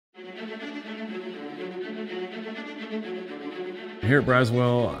Here at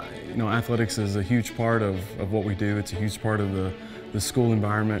Braswell, athletics is a huge part of what we do. It's a huge part of the school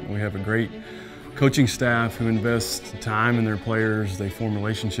environment. We have a great coaching staff who invest time in their players. They form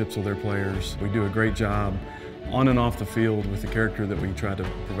relationships with their players. We do a great job on and off the field with the character that we try to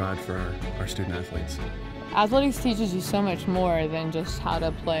provide for our student athletes. Athletics teaches you so much more than just how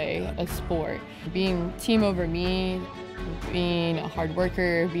to play a sport. Being team over me, being a hard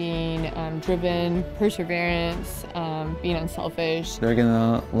worker, being driven, perseverance, being unselfish. They're going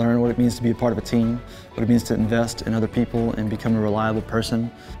to learn what it means to be a part of a team, what it means to invest in other people and become a reliable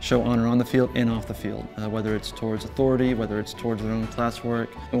person, show honor on the field and off the field, whether it's towards authority, whether it's towards their own classwork.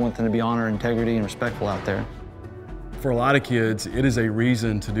 We want them to be honor, integrity, and respectful out there. For a lot of kids, it is a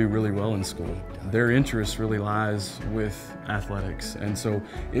reason to do really well in school. Their interest really lies with athletics, and so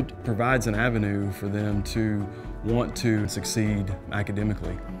it provides an avenue for them to want to succeed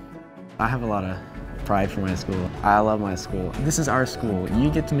academically. I have a lot of pride for my school. I love my school. This is our school.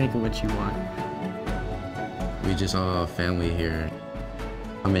 You get to make it what you want. We just all family here.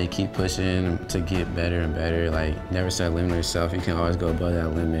 I mean, keep pushing to get better and better. Like, never set a limit on yourself. You can always go above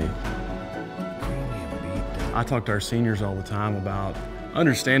that limit. I talk to our seniors all the time about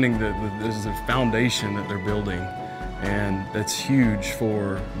understanding that there's a foundation that they're building, and that's huge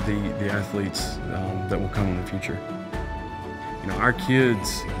for the athletes that will come in the future. Our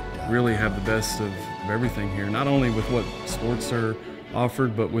kids really have the best of everything here, not only with what sports are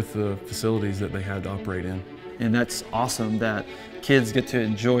offered, but with the facilities that they have to operate in. And that's awesome that kids get to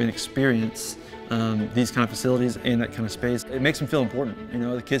enjoy and experience these kind of facilities and that kind of space. It makes them feel important.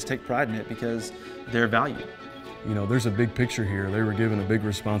 The kids take pride in it because they're valued. There's a big picture here. They were given a big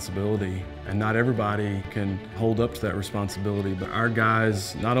responsibility, and not everybody can hold up to that responsibility, but our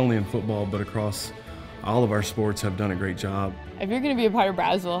guys, not only in football, but across all of our sports, have done a great job. If you're going to be a part of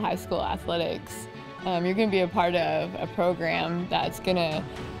Braswell High School athletics, you're going to be a part of a program that's going to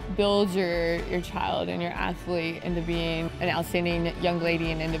build your child and your athlete into being an outstanding young lady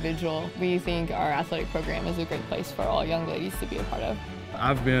and individual. We think our athletic program is a great place for all young ladies to be a part of.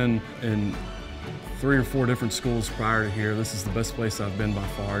 I've been in 3 or 4 different schools prior to here. This is the best place I've been by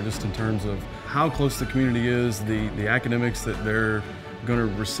far, just in terms of how close the community is, the academics that they're going to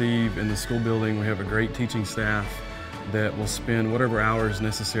receive in the school building. We have a great teaching staff that will spend whatever hours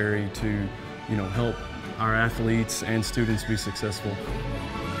necessary to help our athletes and students be successful.